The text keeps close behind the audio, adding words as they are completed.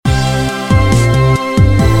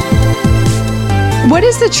What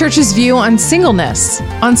is the church's view on singleness,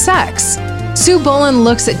 on sex? Sue Boland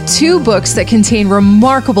looks at 2 books that contain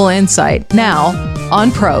remarkable insight now on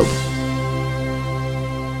Probe.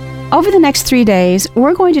 Over the next 3 days,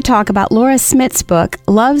 we're going to talk about Laura Smith's book,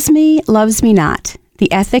 Loves Me, Loves Me Not, The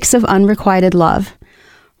Ethics of Unrequited Love.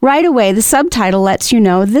 Right away, the subtitle lets you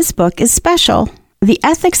know this book is special, The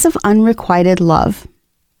Ethics of Unrequited Love.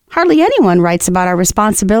 Hardly anyone writes about our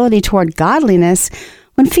responsibility toward godliness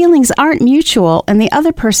when feelings aren't mutual and the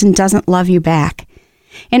other person doesn't love you back.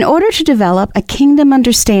 In order to develop a kingdom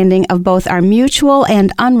understanding of both our mutual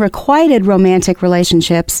and unrequited romantic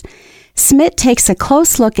relationships, Smith takes a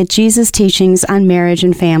close look at Jesus' teachings on marriage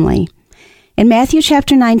and family. In Matthew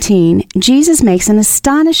chapter 19, Jesus makes an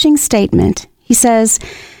astonishing statement. He says,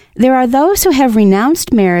 "There are those who have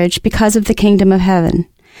renounced marriage because of the kingdom of heaven.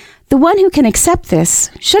 The one who can accept this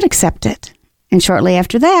should accept it." And shortly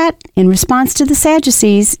after that, in response to the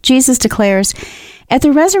Sadducees, Jesus declares, "At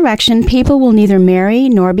the resurrection, people will neither marry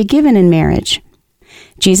nor be given in marriage."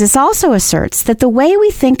 Jesus also asserts that the way we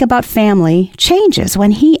think about family changes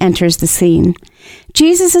when he enters the scene.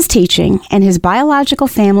 Jesus is teaching, and his biological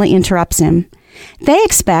family interrupts him. They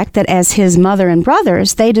expect that as his mother and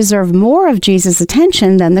brothers, they deserve more of Jesus'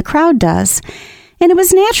 attention than the crowd does. And it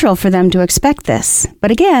was natural for them to expect this.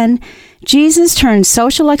 But again, Jesus turns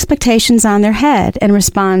social expectations on their head and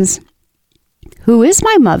responds, "Who is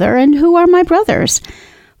my mother and who are my brothers?"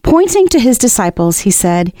 Pointing to his disciples, he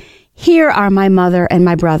said, "Here are my mother and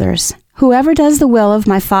my brothers. Whoever does the will of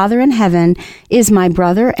my Father in heaven is my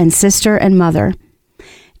brother and sister and mother."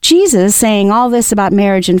 Jesus saying all this about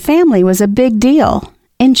marriage and family was a big deal.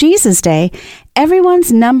 In Jesus' day,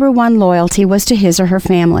 everyone's number one loyalty was to his or her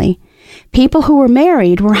family. People who were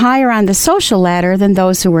married were higher on the social ladder than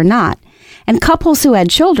those who were not, and couples who had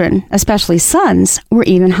children, especially sons, were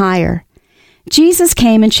even higher. Jesus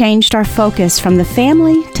came and changed our focus from the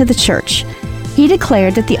family to the church. He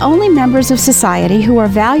declared that the only members of society who are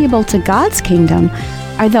valuable to God's kingdom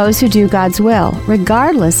are those who do God's will,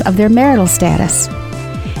 regardless of their marital status.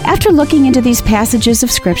 After looking into these passages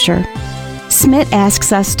of Scripture, Smith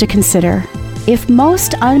asks us to consider, if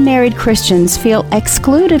most unmarried Christians feel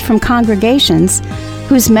excluded from congregations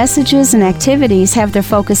whose messages and activities have their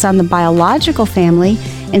focus on the biological family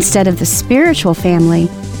instead of the spiritual family,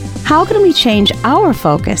 how can we change our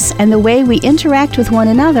focus and the way we interact with one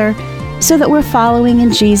another so that we're following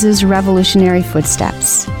in Jesus' revolutionary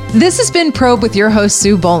footsteps? This has been Probe with your host,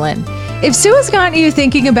 Sue Boland. If Sue has gotten you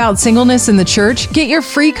thinking about singleness in the church, get your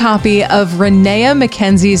free copy of Renea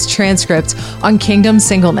McKenzie's transcript on kingdom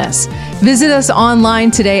singleness. Visit us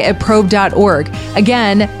online today at probe.org.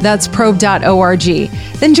 Again, that's probe.org.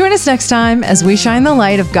 Then join us next time as we shine the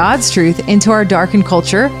light of God's truth into our darkened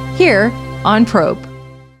culture here on Probe.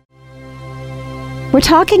 We're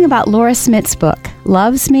talking about Laura Smith's book,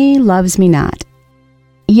 Loves Me, Loves Me Not.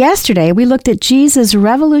 Yesterday, we looked at Jesus'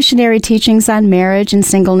 revolutionary teachings on marriage and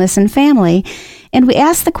singleness and family, and we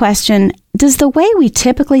asked the question, does the way we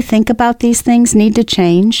typically think about these things need to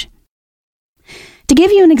change? To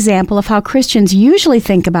give you an example of how Christians usually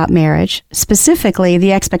think about marriage, specifically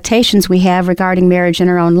the expectations we have regarding marriage in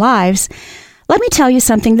our own lives, let me tell you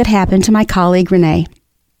something that happened to my colleague Renee.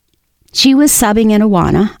 She was subbing in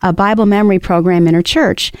Awana, a Bible memory program in her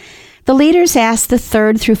church. The leaders asked the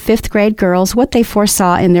 3rd through 5th grade girls what they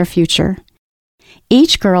foresaw in their future.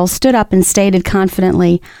 Each girl stood up and stated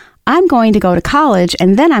confidently, "I'm going to go to college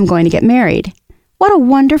and then I'm going to get married." What a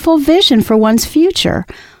wonderful vision for one's future.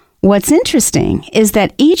 What's interesting is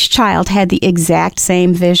that each child had the exact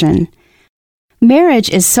same vision. Marriage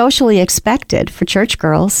is socially expected for church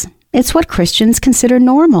girls. It's what Christians consider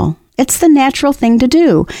normal. It's the natural thing to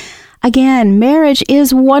do. Again, marriage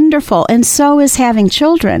is wonderful, and so is having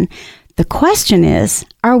children. The question is,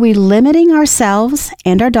 are we limiting ourselves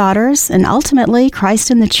and our daughters, and ultimately Christ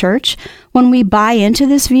and the church, when we buy into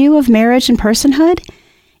this view of marriage and personhood?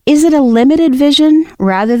 Is it a limited vision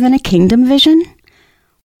rather than a kingdom vision?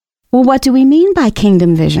 Well, what do we mean by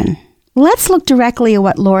kingdom vision? Let's look directly at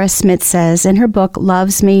what Laura Smith says in her book,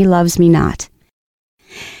 Loves Me, Loves Me Not.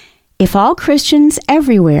 If all Christians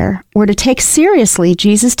everywhere were to take seriously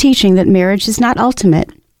Jesus' teaching that marriage is not ultimate,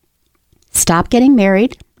 stop getting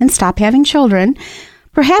married, and stop having children,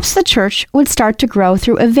 perhaps the church would start to grow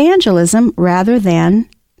through evangelism rather than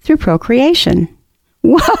through procreation.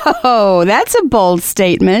 Whoa, that's a bold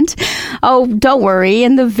statement. Oh, don't worry.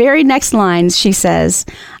 In the very next lines, she says,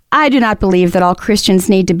 "I do not believe that all Christians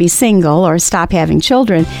need to be single or stop having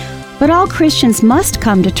children, but all Christians must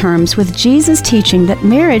come to terms with Jesus' teaching that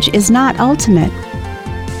marriage is not ultimate."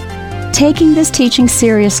 Taking this teaching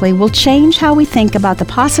seriously will change how we think about the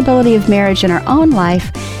possibility of marriage in our own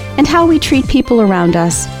life and how we treat people around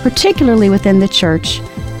us, particularly within the church,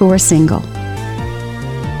 who are single.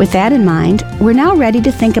 With that in mind, we're now ready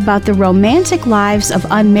to think about the romantic lives of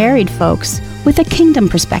unmarried folks with a kingdom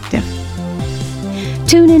perspective.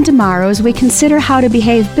 Tune in tomorrow as we consider how to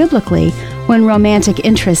behave biblically when romantic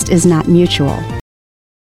interest is not mutual.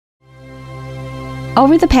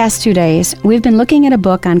 Over the past 2 days, we've been looking at a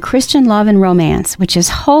book on Christian love and romance, which is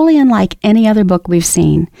wholly unlike any other book we've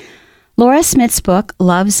seen. Laura Smith's book,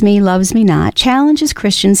 Loves Me, Loves Me Not, challenges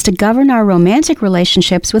Christians to govern our romantic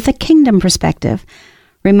relationships with a kingdom perspective,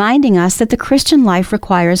 reminding us that the Christian life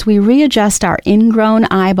requires we readjust our ingrown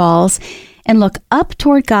eyeballs and look up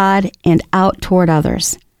toward God and out toward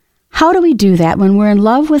others. How do we do that when we're in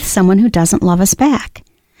love with someone who doesn't love us back?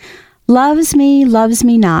 Loves Me, Loves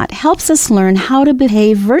Me Not helps us learn how to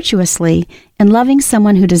behave virtuously in loving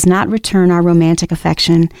someone who does not return our romantic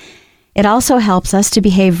affection. It also helps us to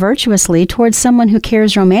behave virtuously towards someone who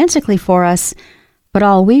cares romantically for us, but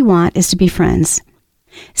all we want is to be friends.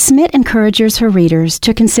 Smith encourages her readers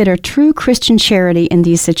to consider true Christian charity in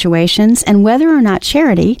these situations and whether or not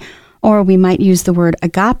charity, or we might use the word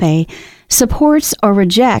agape, supports or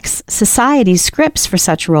rejects society's scripts for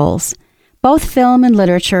such roles. Both film and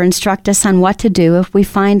literature instruct us on what to do if we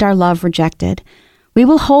find our love rejected. We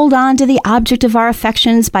will hold on to the object of our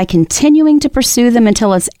affections by continuing to pursue them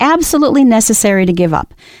until it's absolutely necessary to give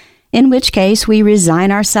up, in which case we resign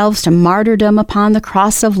ourselves to martyrdom upon the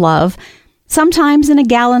cross of love, sometimes in a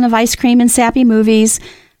gallon of ice cream and sappy movies,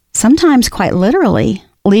 sometimes quite literally,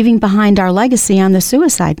 leaving behind our legacy on the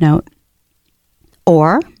suicide note.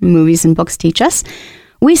 Or, movies and books teach us,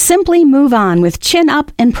 we simply move on with chin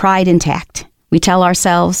up and pride intact. We tell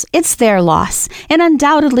ourselves it's their loss, and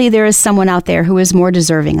undoubtedly there is someone out there who is more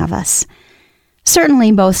deserving of us.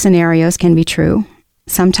 Certainly both scenarios can be true.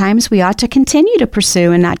 Sometimes we ought to continue to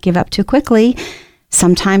pursue and not give up too quickly.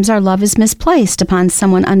 Sometimes our love is misplaced upon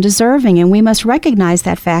someone undeserving, and we must recognize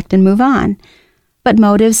that fact and move on. But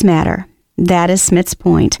motives matter. That is Smith's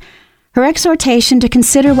point. Her exhortation to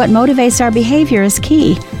consider what motivates our behavior is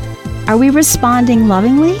key. Are we responding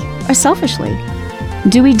lovingly or selfishly?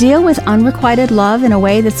 Do we deal with unrequited love in a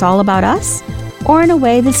way that's all about us, or in a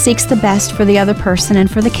way that seeks the best for the other person and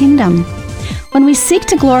for the kingdom? When we seek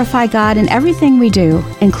to glorify God in everything we do,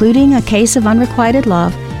 including a case of unrequited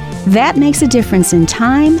love, that makes a difference in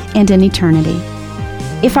time and in eternity.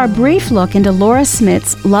 If our brief look into Laura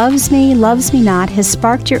Smith's Loves Me, Loves Me Not has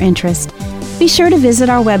sparked your interest, be sure to visit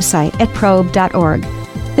our website at probe.org.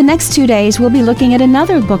 The next 2 days, we'll be looking at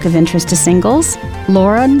another book of interest to singles,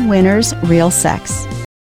 Lauren Winner's Real Sex.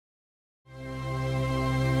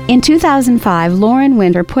 In 2005, Lauren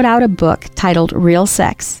Winner put out a book titled Real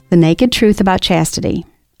Sex, The Naked Truth About Chastity.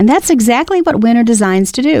 And that's exactly what Winner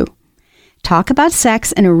designs to do. Talk about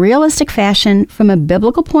sex in a realistic fashion from a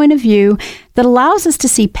biblical point of view that allows us to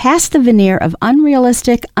see past the veneer of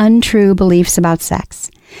unrealistic, untrue beliefs about sex.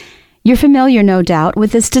 You're familiar, no doubt,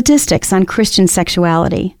 with the statistics on Christian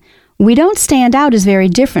sexuality. We don't stand out as very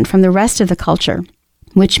different from the rest of the culture,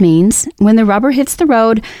 which means when the rubber hits the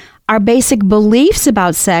road, our basic beliefs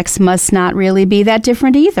about sex must not really be that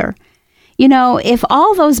different either. You know, if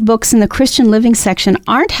all those books in the Christian living section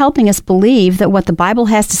aren't helping us believe that what the Bible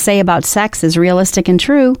has to say about sex is realistic and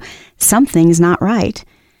true, something's not right.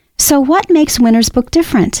 So what makes Winner's book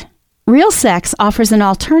different? Real Sex offers an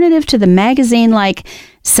alternative to the magazine like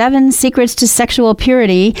 7 Secrets to Sexual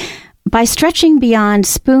Purity by stretching beyond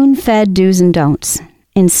spoon-fed do's and don'ts.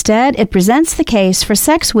 Instead, it presents the case for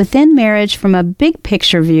sex within marriage from a big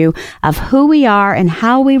picture view of who we are and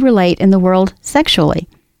how we relate in the world sexually.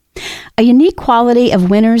 A unique quality of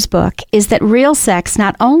Winner's book is that Real Sex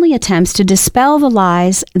not only attempts to dispel the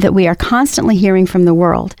lies that we are constantly hearing from the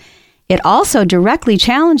world, it also directly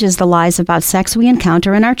challenges the lies about sex we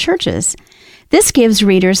encounter in our churches. This gives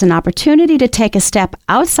readers an opportunity to take a step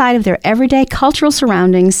outside of their everyday cultural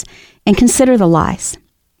surroundings and consider the lies.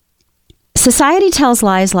 Society tells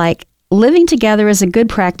lies like, living together is a good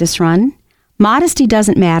practice run, modesty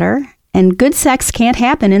doesn't matter, and good sex can't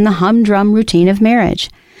happen in the humdrum routine of marriage.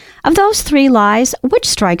 Of those 3 lies, which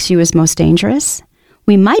strikes you as most dangerous?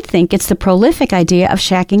 We might think it's the prolific idea of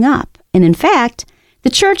shacking up, and in fact, the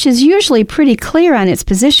church is usually pretty clear on its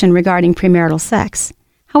position regarding premarital sex.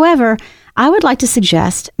 However, I would like to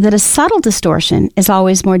suggest that a subtle distortion is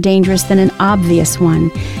always more dangerous than an obvious one.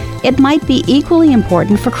 It might be equally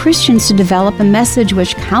important for Christians to develop a message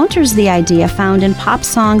which counters the idea found in pop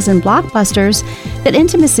songs and blockbusters that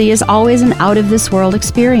intimacy is always an out-of-this-world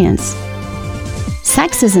experience.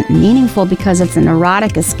 Sex isn't meaningful because it's an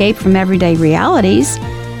erotic escape from everyday realities.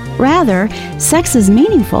 Rather, sex is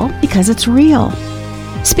meaningful because it's real.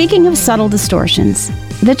 Speaking of subtle distortions,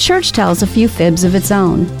 the church tells a few fibs of its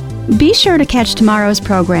own. Be sure to catch tomorrow's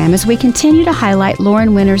program as we continue to highlight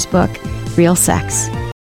Lauren Winner's book, Real Sex.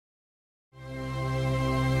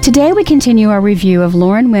 Today we continue our review of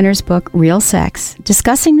Lauren Winner's book, Real Sex,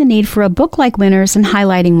 discussing the need for a book like Winner's and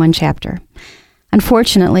highlighting one chapter.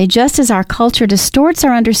 Unfortunately, just as our culture distorts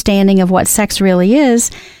our understanding of what sex really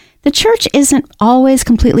is, the church isn't always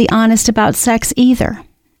completely honest about sex either.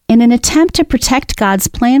 In an attempt to protect God's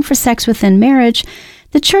plan for sex within marriage,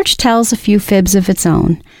 the church tells a few fibs of its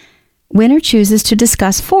own. Winner chooses to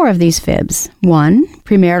discuss 4 of these fibs. 1,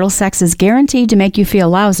 premarital sex is guaranteed to make you feel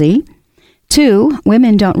lousy. 2,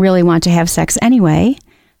 women don't really want to have sex anyway.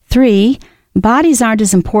 3, bodies aren't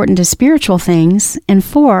as important as spiritual things. And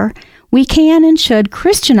 4, we can and should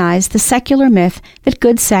Christianize the secular myth that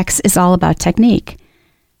good sex is all about technique.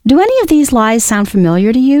 Do any of these lies sound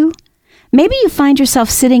familiar to you? Maybe you find yourself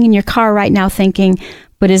sitting in your car right now thinking,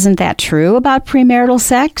 but isn't that true about premarital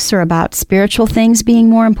sex or about spiritual things being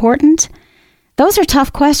more important? Those are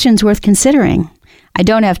tough questions worth considering. I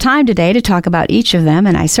don't have time today to talk about each of them,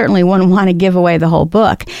 and I certainly wouldn't want to give away the whole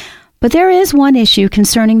book. But there is one issue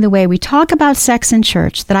concerning the way we talk about sex in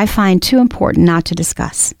church that I find too important not to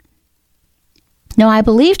discuss. Now, I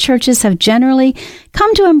believe churches have generally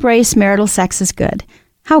come to embrace marital sex as good.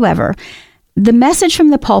 However, the message from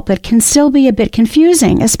the pulpit can still be a bit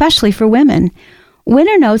confusing, especially for women.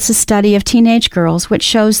 Winner notes a study of teenage girls which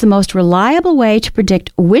shows the most reliable way to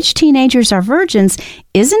predict which teenagers are virgins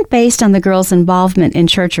isn't based on the girls' involvement in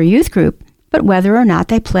church or youth group, but whether or not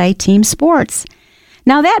they play team sports.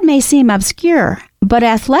 Now that may seem obscure, but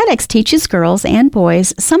athletics teaches girls and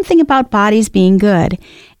boys something about bodies being good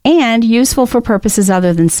and useful for purposes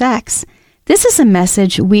other than sex. This is a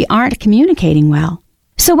message we aren't communicating well.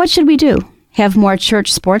 So what should we do? Have more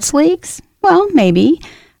church sports leagues? Well, maybe,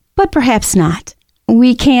 but perhaps not.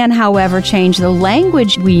 We can, however, change the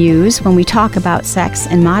language we use when we talk about sex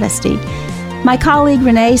and modesty. My colleague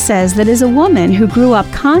Renee says that as a woman who grew up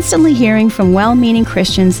constantly hearing from well-meaning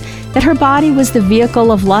Christians that her body was the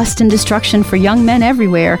vehicle of lust and destruction for young men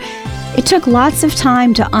everywhere, it took lots of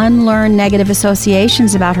time to unlearn negative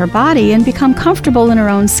associations about her body and become comfortable in her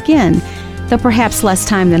own skin, though perhaps less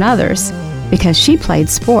time than others, because she played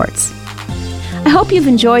sports. I hope you've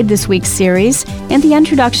enjoyed this week's series and the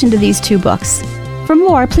introduction to these 2 books. For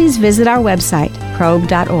more, please visit our website,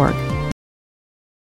 probe.org.